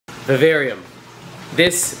Vivarium.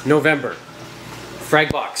 This November,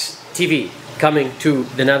 Fragbox TV coming to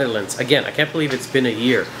the Netherlands. Again, I can't believe it's been a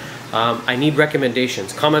year. I need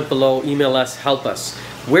recommendations. Comment below, email us, help us.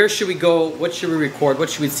 Where should we go? What should we record?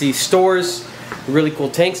 What should we see? Stores, really cool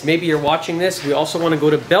tanks. Maybe you're watching this. We also want to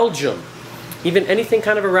go to Belgium. Even anything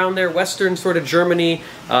kind of around there, Western sort of Germany,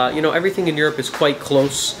 you know, everything in Europe is quite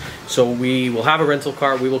close. So we will have a rental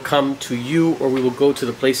car, we will come to you, or we will go to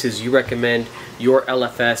the places you recommend, your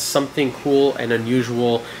LFS, something cool and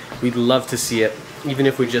unusual. We'd love to see it, even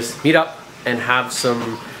if we just meet up and have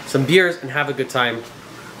some beers and have a good time.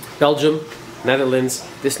 Belgium, Netherlands,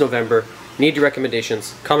 this November. Need your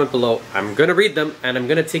recommendations, comment below. I'm gonna read them and I'm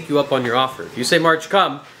gonna take you up on your offer. If you say, March,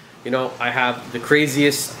 come, you know, I have the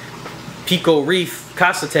craziest Pico Reef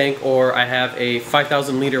Casa tank, or I have a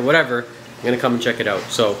 5,000 liter whatever, I'm gonna come and check it out.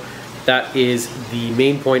 So that is the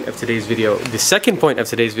main point of today's video. The second point of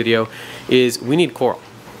today's video is we need coral.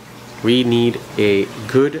 We need a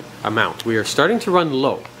good amount. We are starting to run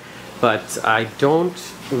low, but I don't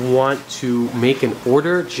want to make an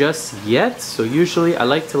order just yet. So usually I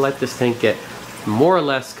like to let this tank get more or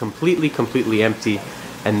less completely empty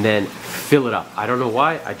and then fill it up. I don't know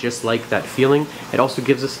why, I just like that feeling. It also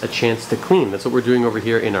gives us a chance to clean. That's what we're doing over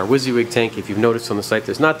here in our WYSIWYG tank. If you've noticed on the site,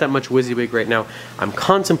 there's not that much WYSIWYG right now. I'm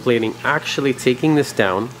contemplating actually taking this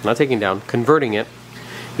down, not taking down, converting it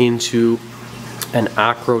into an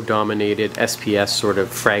acro-dominated SPS sort of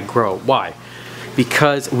frag grow. Why?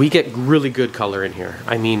 Because we get really good color in here.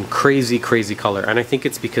 I mean, crazy color. And I think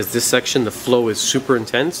it's because this section, the flow is super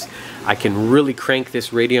intense. I can really crank this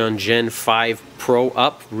Radeon Gen 5 Pro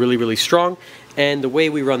up really strong. And the way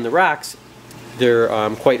we run the racks, they're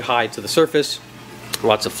quite high to the surface.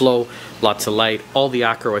 Lots of flow, lots of light. All the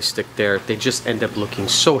acro I stick there, they just end up looking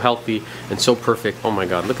so healthy and so perfect. Oh my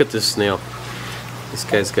God, look at this snail. This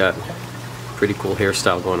guy's got pretty cool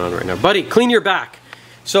hairstyle going on right now. Buddy, clean your back.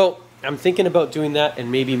 So I'm thinking about doing that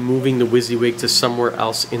and maybe moving the WYSIWYG to somewhere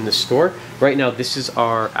else in the store. Right now, this is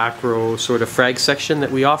our acro sort of frag section that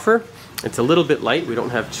we offer. It's a little bit light. We don't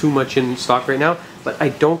have too much in stock right now, but I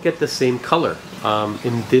don't get the same color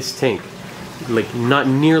in this tank. Like, not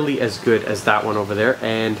nearly as good as that one over there.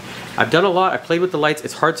 And I've done a lot. I played with the lights.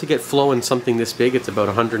 It's hard to get flow in something this big. It's about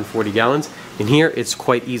 140 gallons. In here, it's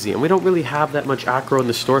quite easy. And we don't really have that much acro in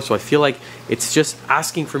the store, so I feel like it's just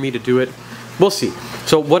asking for me to do it. We'll see.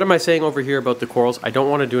 So what am I saying over here about the corals? I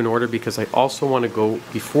don't want to do an order because I also want to go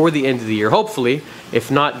before the end of the year. Hopefully,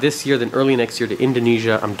 if not this year, then early next year to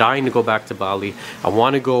Indonesia. I'm dying to go back to Bali. I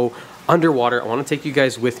want to go underwater. I want to take you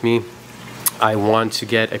guys with me. I want to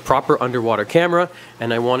get a proper underwater camera,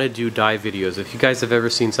 and I want to do dive videos. If you guys have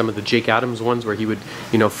ever seen some of the Jake Adams ones where he would,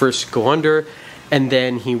 you know, first go under and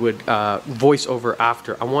then he would voice over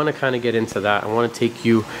after. I want to kind of get into that. I want to take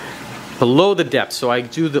you below the depth. So I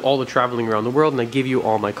do all the traveling around the world and I give you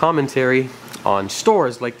all my commentary on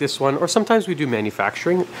stores like this one, or sometimes we do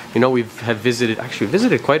manufacturing. You know, we have visited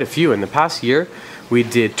quite a few in the past year. We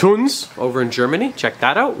did Tuns over in Germany. Check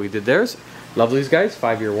that out. We did theirs. Love these guys,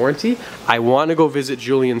 5-year warranty. I want to go visit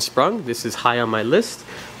Julian Sprung. This is high on my list.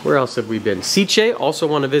 Where else have we been? Siche, also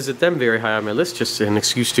want to visit them. Very high on my list. Just an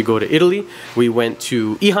excuse to go to Italy. We went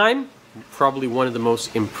to Eheim, probably one of the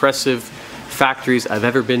most impressive factories I've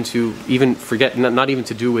ever been to. Even forget, not even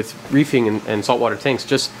to do with reefing and saltwater tanks,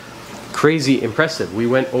 just crazy impressive. We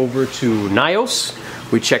went over to Nios.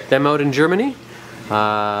 We checked them out in Germany.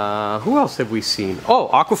 Who else have we seen? Oh,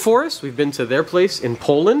 Aquaforest. We've been to their place in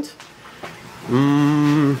Poland.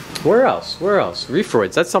 Where else?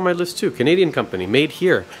 Reefroids, that's on my list too. Canadian company, made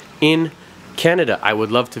here in Canada. I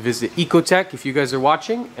would love to visit Ecotech if you guys are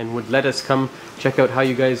watching and would let us come check out how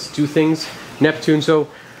you guys do things. Neptune. So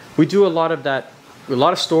we do a lot of that, a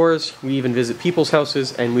lot of stores. We even visit people's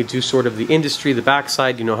houses and we do sort of the industry, the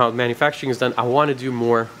backside, you know, how manufacturing is done. I want to do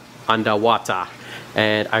more underwater.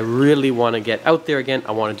 And I really want to get out there again.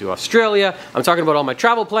 I want to do Australia. I'm talking about all my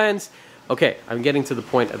travel plans. Okay, I'm getting to the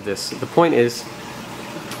point of this. The point is,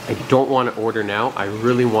 I don't want to order now. I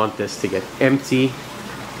really want this to get empty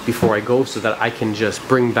before I go so that I can just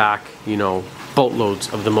bring back, you know,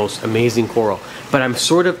 boatloads of the most amazing coral. But I'm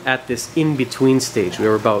sort of at this in-between stage. We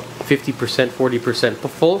were about 50%, 40%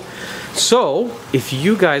 full. So if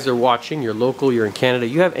you guys are watching, you're local, you're in Canada,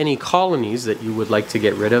 you have any colonies that you would like to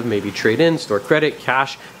get rid of, maybe trade in, store credit,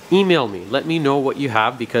 cash, email me. Let me know what you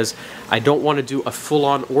have, because I don't want to do a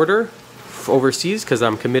full-on order overseas because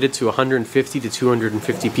I'm committed to 150 to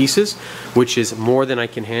 250 pieces, which is more than I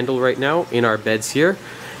can handle right now in our beds here.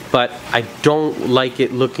 but I don't like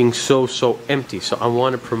it looking so empty. So I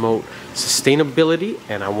want to promote sustainability,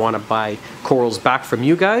 and I want to buy corals back from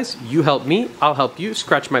you guys. You help me, I'll help you.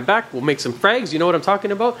 Scratch my back, we'll make some frags. You know what I'm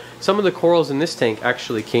talking about? Some of the corals in this tank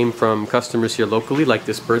actually came from customers here locally, like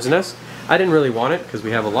this bird's nest. I didn't really want it because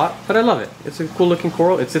we have a lot, but I love it. It's a cool looking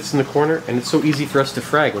coral. It sits in the corner, and it's so easy for us to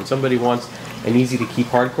frag. When somebody wants an easy to keep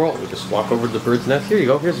hard coral, we just walk over to the bird's nest. Here you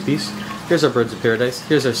go, here's a piece. Here's our birds of paradise.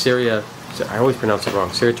 Here's our Ceria, I always pronounce it wrong,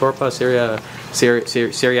 Ceriatorpa,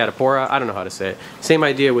 Ceriatopora, I don't know how to say it. Same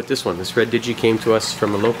idea with this one. This red digi came to us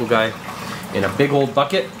from a local guy in a big old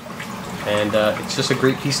bucket, and it's just a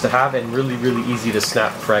great piece to have and really easy to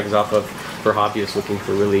snap frags off of for hobbyists looking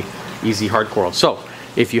for really easy hard coral. So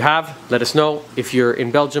if you have, let us know. If you're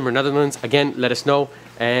in Belgium or Netherlands, again, let us know.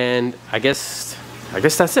 And I guess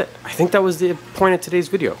that's it. I think that was the point of today's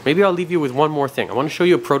video. Maybe I'll leave you with one more thing. I want to show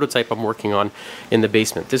you a prototype I'm working on in the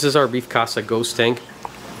basement. This is our Reef Casa Ghost tank.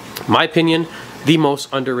 My opinion, the most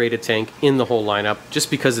underrated tank in the whole lineup, just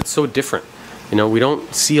because it's so different. You know, we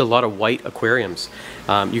don't see a lot of white aquariums.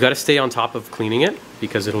 You got to stay on top of cleaning it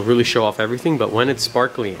because it'll really show off everything. But when it's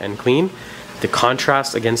sparkly and clean, the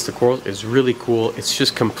contrast against the corals is really cool. It's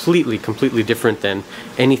just completely different than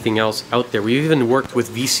anything else out there. We even worked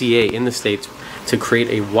with VCA in the States to create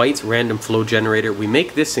a white random flow generator. We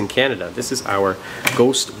make this in Canada. This is our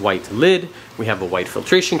ghost white lid. We have a white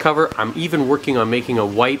filtration cover. I'm even working on making a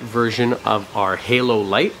white version of our halo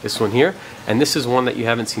light, this one here. And this is one that you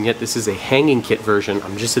haven't seen yet. This is a hanging kit version.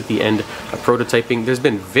 I'm just at the end of prototyping. There's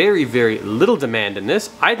been very little demand in this.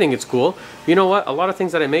 I think it's cool. You know what? A lot of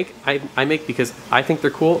things that I make because I think they're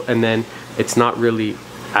cool, and then it's not really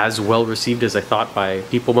as well received as I thought by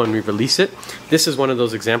people when we release it. This is one of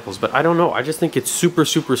those examples, but I don't know. I just think it's super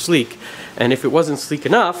sleek. And if it wasn't sleek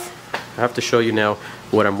enough, I have to show you now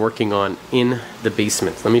what I'm working on in the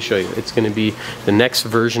basement. Let me show you. It's going to be the next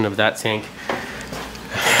version of that tank.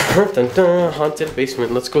 Dun, dun, haunted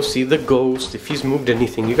basement. Let's go see the ghost. If he's moved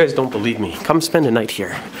anything, you guys don't believe me, come spend a night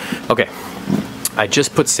here. Okay, I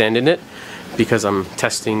just put sand in it because I'm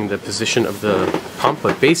testing the position of the pump,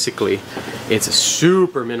 but basically it's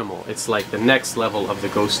super minimal. It's like the next level of the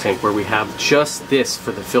ghost tank, where we have just this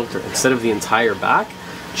for the filter instead of the entire back,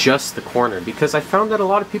 just the corner, because I found that a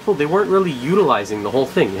lot of people, they weren't really utilizing the whole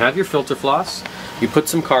thing. You have your filter floss, you put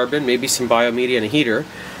some carbon, maybe some biomedia and a heater,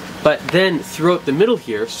 but then throughout the middle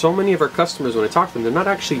here, so many of our customers, when I talk to them, they're not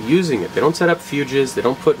actually using it. They don't set up fuges, they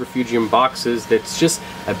don't put refugium boxes. It's just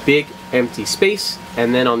a big empty space,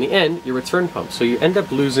 and then on the end, your return pump. So you end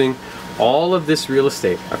up losing all of this real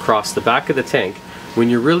estate across the back of the tank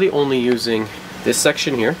when you're really only using this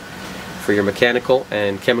section here for your mechanical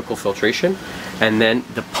and chemical filtration, and then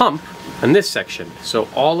the pump in this section. So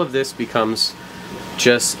all of this becomes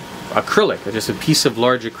just acrylic, or just a piece of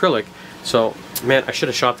large acrylic. So man, I should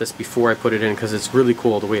have shot this before I put it in, because it's really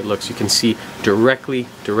cool the way it looks. You can see directly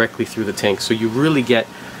through the tank. So you really get,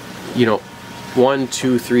 you know, 1,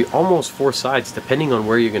 2, 3, almost 4 sides, depending on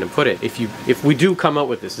where you're going to put it. If we do come out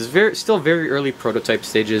with this, it's still very early prototype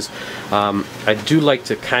stages. I do like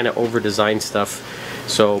to kind of over design stuff.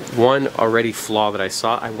 So one already flaw that I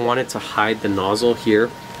saw, I wanted to hide the nozzle here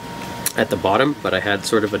at the bottom, but I had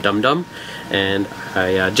sort of a dum-dum, and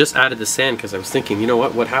I just added the sand because I was thinking, you know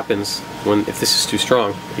what happens if this is too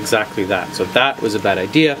strong? Exactly that. So that was a bad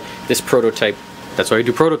idea. This prototype, that's why I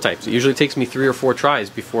do prototypes. It usually takes me 3 or 4 tries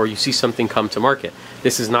before you see something come to market.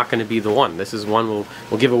 This is not going to be the one. This is one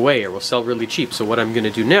we'll give away, or we'll sell really cheap. So what I'm going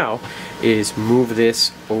to do now is move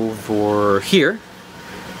this over here,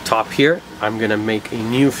 top here. I'm going to make a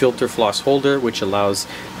new filter floss holder, which allows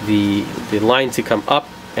the line to come up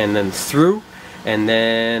and then through. And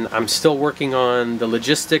then I'm still working on the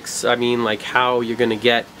logistics. I mean, like how you're going to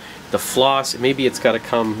get the floss. Maybe it's got to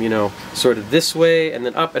come, you know, sort of this way and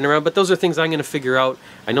then up and around, but those are things I'm going to figure out.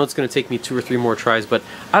 I know it's going to take me 2 or 3 more tries, but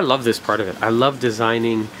I love this part of it. I love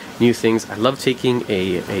designing new things. I love taking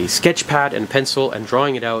a sketch pad and pencil and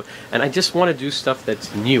drawing it out, and I just want to do stuff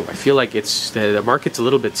that's new. I feel like the market's a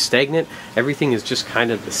little bit stagnant. Everything is just kind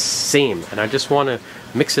of the same, and I just want to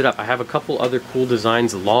mix it up. I have a couple other cool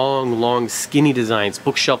designs, long skinny designs,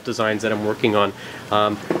 bookshelf designs that I'm working on,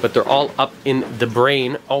 but they're all up in the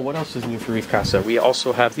brain. Oh, what else is new for Reef Casa? We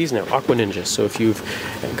also have these now, Aqua Ninjas. So if you've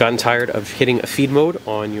gotten tired of hitting a feed mode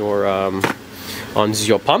on your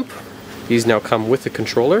pump, these now come with the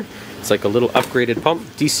controller. It's like a little upgraded pump,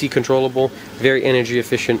 DC controllable, very energy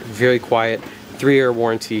efficient, very quiet, 3-year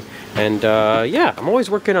warranty, and yeah, I'm always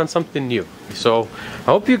working on something new. So I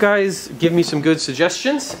hope you guys give me some good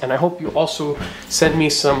suggestions, and I hope you also send me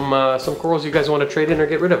some corals you guys want to trade in or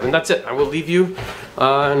get rid of. And that's it. I will leave you,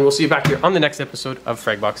 and we'll see you back here on the next episode of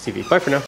Fragbox TV. Bye for now.